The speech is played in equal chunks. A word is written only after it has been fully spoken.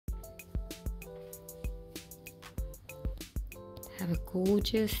Have a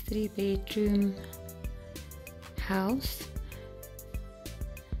gorgeous 3-bedroom house.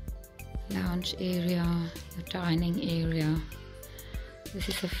 Lounge area, your dining area. This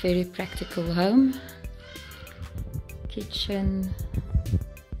is a very practical home. Kitchen,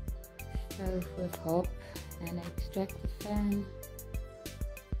 stove with hob and extractor fan,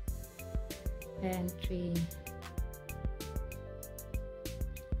 pantry,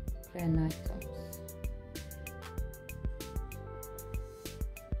 granite tops,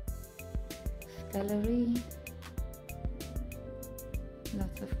 scullery,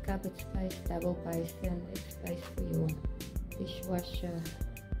 lots of cupboard space, double basin, there's space for your dishwasher,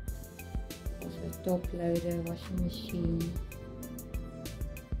 also a top loader, washing machine.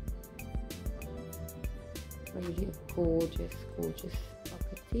 Really a gorgeous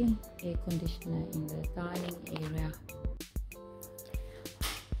property. Air conditioner in the dining area.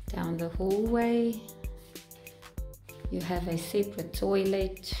 Down the hallway you have a separate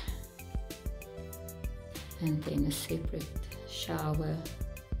toilet and then a separate shower.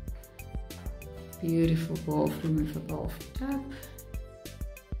 Beautiful bathroom with a bathtub.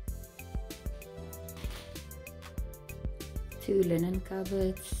 2 linen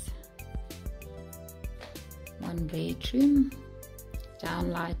cupboards. 1 bedroom.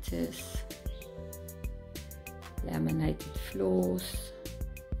 Downlighters. Laminated floors.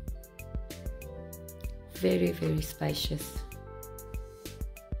 Very, very spacious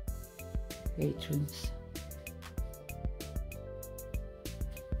bedrooms.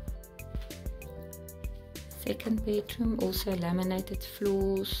 Second bedroom, also laminated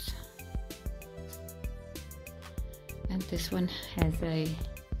floors, and this one has a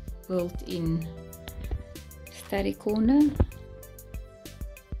built-in study corner,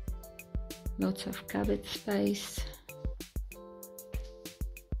 lots of cupboard space.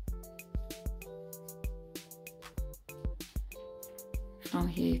 From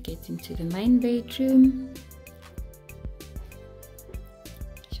here you get into the main bedroom,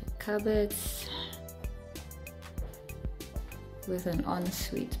 your cupboards with an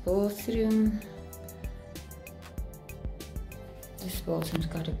ensuite bathroom. This bathroom's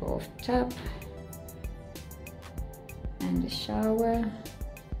got a bathtub and a shower.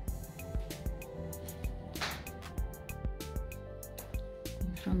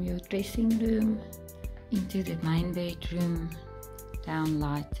 And from your dressing room into the main bedroom,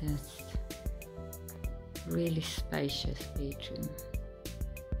 downlighters, really spacious bedroom.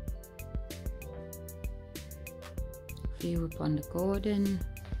 View upon the garden.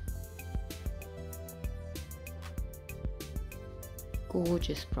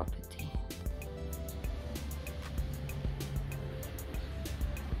 Gorgeous property.